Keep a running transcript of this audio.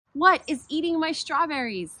What is eating my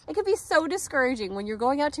strawberries? It can be so discouraging when you're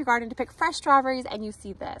going out to your garden to pick fresh strawberries and you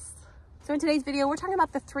see this. So in today's video, we're talking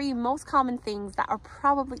about the 3 most common things that are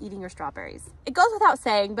probably eating your strawberries. It goes without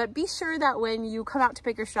saying, but be sure that when you come out to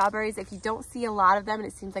pick your strawberries, if you don't see a lot of them and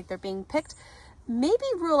it seems like they're being picked, maybe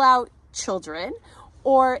rule out children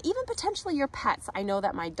or even potentially your pets. I know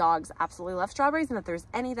that my dogs absolutely love strawberries, and if there's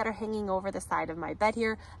any that are hanging over the side of my bed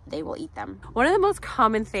here, they will eat them. One of the most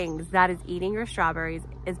common things that is eating your strawberries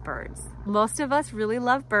is birds. Most of us really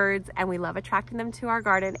love birds and we love attracting them to our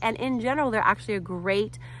garden, and in general, they're actually a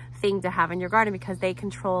great thing to have in your garden because they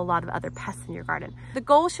control a lot of other pests in your garden. The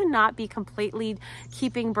goal should not be completely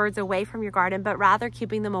keeping birds away from your garden, but rather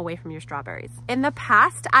keeping them away from your strawberries. In the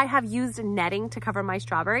past, I have used netting to cover my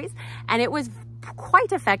strawberries, and it was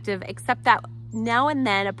quite effective, except that now and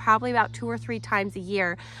then, probably about 2 or 3 times a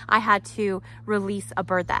year, I had to release a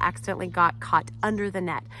bird that accidentally got caught under the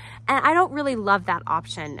net. And I don't really love that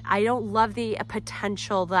option. I don't love the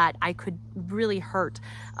potential that I could really hurt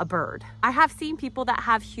a bird. I have seen people that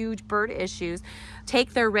have huge bird issues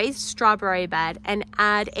take their raised strawberry bed and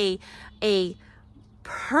add a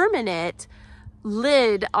permanent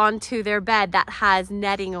lid onto their bed that has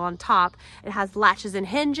netting on top. It has latches and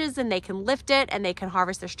hinges, and they can lift it and they can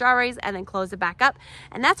harvest their strawberries and then close it back up.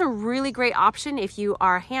 And that's a really great option if you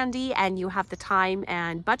are handy and you have the time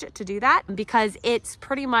and budget to do that, because it's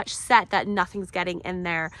pretty much set that nothing's getting in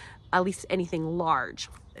there, at least anything large.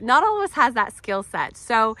 Not all of us has that skill set.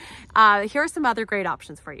 So here are some other great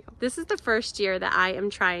options for you. This is the first year that I am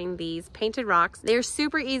trying these painted rocks. They're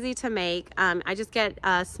super easy to make. I just get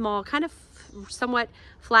a small kind of somewhat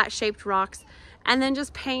flat shaped rocks and then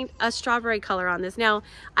just paint a strawberry color on this. Now,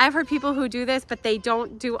 I've heard people who do this, but they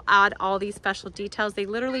don't add all these special details. They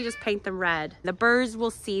literally just paint them red. The birds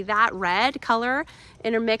will see that red color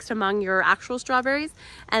intermixed among your actual strawberries,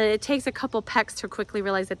 and it takes a couple pecks to quickly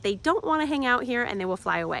realize that they don't want to hang out here and they will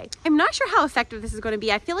fly away. I'm not sure how effective this is going to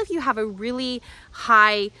be. I feel if you have a really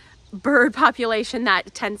high bird population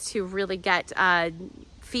that tends to really get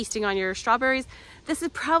feasting on your strawberries, this is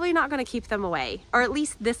probably not going to keep them away, or at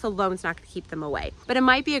least this alone is not going to keep them away, but it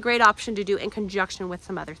might be a great option to do in conjunction with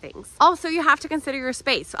some other things. Also, you have to consider your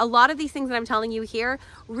space. A lot of these things that I'm telling you here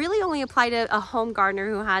really only apply to a home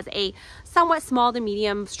gardener who has a somewhat small to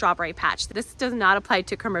medium strawberry patch. This does not apply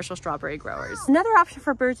to commercial strawberry growers. Another option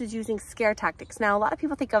for birds is using scare tactics. Now, a lot of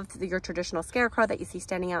people think of your traditional scarecrow that you see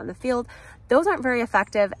standing out in the field. Those aren't very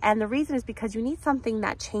effective, and the reason is because you need something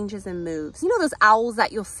that changes and moves. You know those owls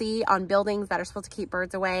that you'll see on buildings that are supposed to keep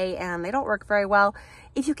birds away and they don't work very well?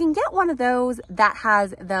 If you can get one of those that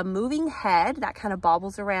has the moving head that kind of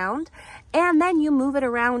bobbles around, and then you move it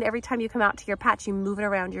around every time you come out to your patch, you move it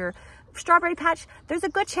around your strawberry patch, there's a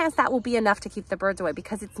good chance that will be enough to keep the birds away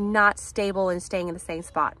because it's not stable and staying in the same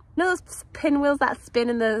spot. You know those pinwheels that spin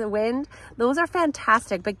in the wind? Those are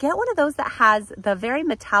fantastic, but get one of those that has the very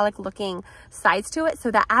metallic looking sides to it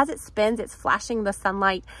so that as it spins, it's flashing the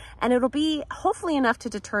sunlight, and it'll be hopefully enough to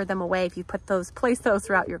deter them away if you place those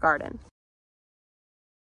throughout your garden.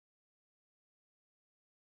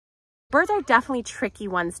 Birds are definitely tricky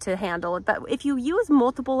ones to handle, but if you use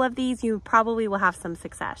multiple of these, you probably will have some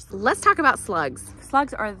success. Let's talk about slugs.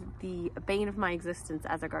 Slugs are the bane of my existence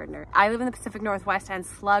as a gardener. I live in the Pacific Northwest, and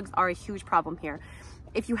slugs are a huge problem here.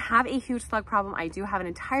 If you have a huge slug problem, I do have an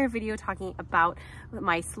entire video talking about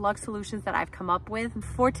my slug solutions that I've come up with.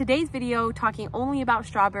 For today's video, talking only about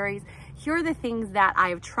strawberries, here are the things that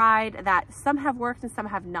I've tried that some have worked and some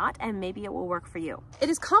have not, and maybe it will work for you. It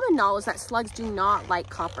is common knowledge that slugs do not like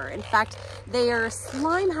copper. In fact, their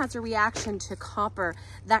slime has a reaction to copper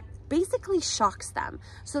that basically shocks them,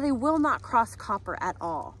 so they will not cross copper at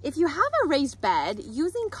all. If you have a raised bed,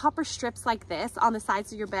 using copper strips like this on the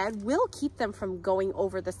sides of your bed will keep them from going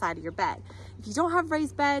over the side of your bed. If you don't have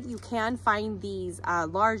raised bed, you can find these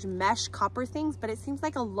large mesh copper things, but it seems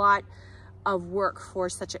like a lot of work for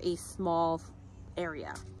such a small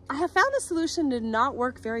area. I have found the solution did not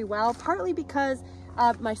work very well, partly because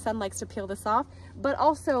my son likes to peel this off, but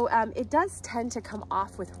also it does tend to come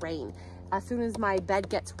off with rain. As soon as my bed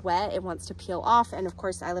gets wet, it wants to peel off. And of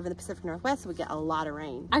course, I live in the Pacific Northwest, so we get a lot of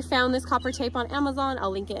rain. I found this copper tape on Amazon.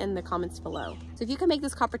 I'll link it in the comments below. So if you can make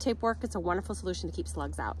this copper tape work, it's a wonderful solution to keep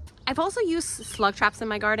slugs out. I've also used slug traps in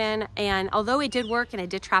my garden, and although it did work and it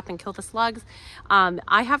did trap and kill the slugs,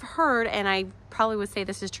 I have heard, and I probably would say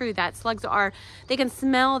this is true, that slugs they can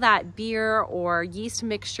smell that beer or yeast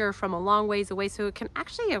mixture from a long ways away, so it can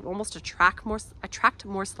actually almost attract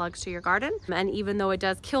more slugs to your garden. And even though it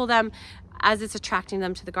does kill them, as it's attracting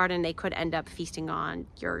them to the garden, they could end up feasting on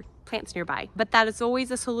your plants nearby. But that is always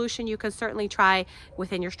a solution you can certainly try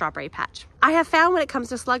within your strawberry patch. I have found when it comes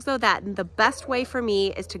to slugs though that the best way for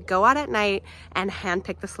me is to go out at night and hand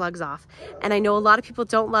pick the slugs off. And I know a lot of people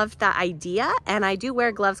don't love that idea, and I do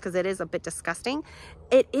wear gloves because it is a bit disgusting.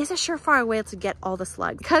 It is a surefire way to get all the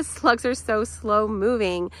slugs. Because slugs are so slow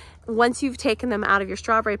moving, once you've taken them out of your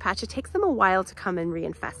strawberry patch, it takes them a while to come and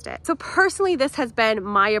reinfest it. So personally, this has been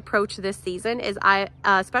my approach this season is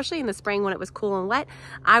especially in the spring when it was cool and wet,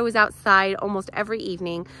 I was outside almost every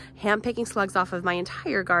evening, hand picking slugs off of my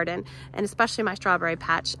entire garden, and especially my strawberry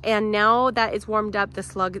patch. And now that it's warmed up, the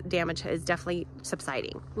slug damage is definitely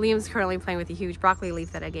subsiding. Liam's currently playing with a huge broccoli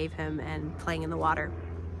leaf that I gave him and playing in the water.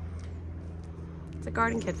 It's a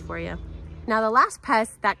garden kid for you. Now the last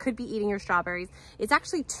pest that could be eating your strawberries is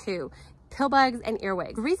actually two: pill bugs and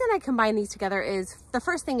earwigs. The reason I combine these together is the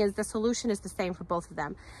first thing is the solution is the same for both of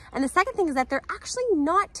them. And the second thing is that they're actually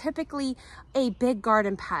not typically a big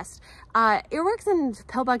garden pest. Earwigs and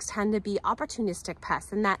pill bugs tend to be opportunistic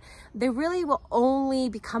pests in that they really will only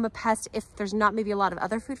become a pest if there's not maybe a lot of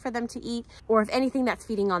other food for them to eat, or if anything that's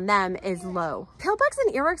feeding on them is low. Pill bugs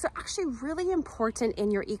and earwigs are actually really important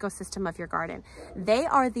in your ecosystem of your garden. They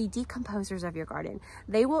are the decomposers of your garden.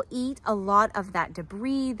 They will eat a lot of that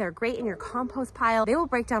debris. They're great in your compost pile. They will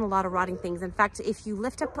break down a lot of rotting things. In fact, if you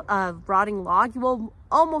lift up a rotting log, you will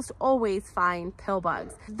almost always find pill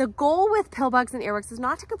bugs. The goal with pill bugs and earwigs is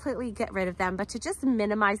not to completely get rid of them, but to just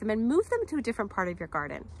minimize them and move them to a different part of your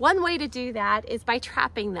garden. One way to do that is by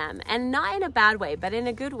trapping them, and not in a bad way, but in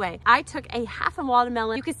a good way. I took a half a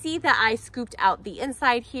watermelon. You can see that I scooped out the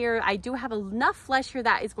inside here. I do have enough flesh here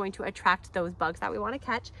that is going to attract those bugs that we want to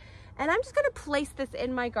catch. And I'm just going to place this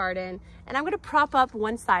in my garden, and I'm going to prop up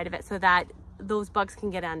one side of it so that those bugs can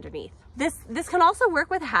get underneath. This can also work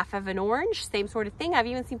with half of an orange, same sort of thing. I've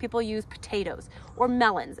even seen people use potatoes or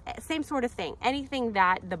melons, same sort of thing. Anything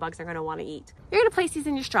that the bugs are going to want to eat. You're going to place these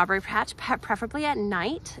in your strawberry patch, preferably at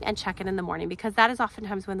night, and check it in the morning, because that is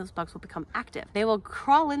oftentimes when those bugs will become active. They will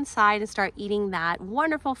crawl inside and start eating that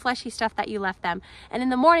wonderful fleshy stuff that you left them. And in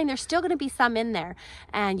the morning, there's still going to be some in there,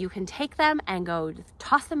 and you can take them and go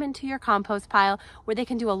toss them into your compost pile, where they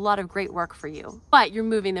can do a lot of great work for you. But you're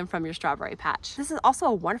moving them from your strawberry patch. This is also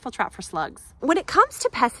a wonderful trap for slugs. When it comes to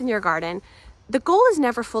pests in your garden, the goal is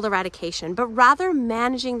never full eradication, but rather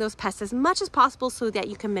managing those pests as much as possible so that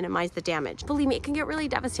you can minimize the damage. Believe me, it can get really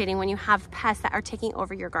devastating when you have pests that are taking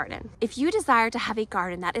over your garden. If you desire to have a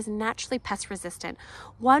garden that is naturally pest resistant,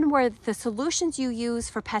 one where the solutions you use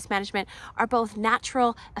for pest management are both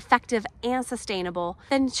natural, effective, and sustainable,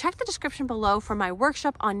 then check the description below for my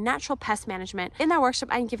workshop on natural pest management. In that workshop,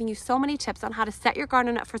 I'm giving you so many tips on how to set your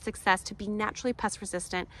garden up for success to be naturally pest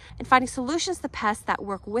resistant and finding solutions to pests that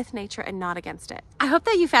work with nature and not against it. I hope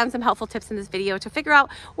that you found some helpful tips in this video to figure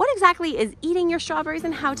out what exactly is eating your strawberries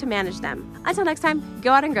and how to manage them. Until next time,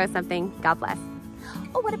 go out and grow something. God bless.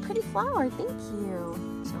 Oh, what a pretty flower. Thank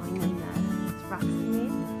you. Showing them the rocks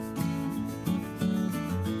in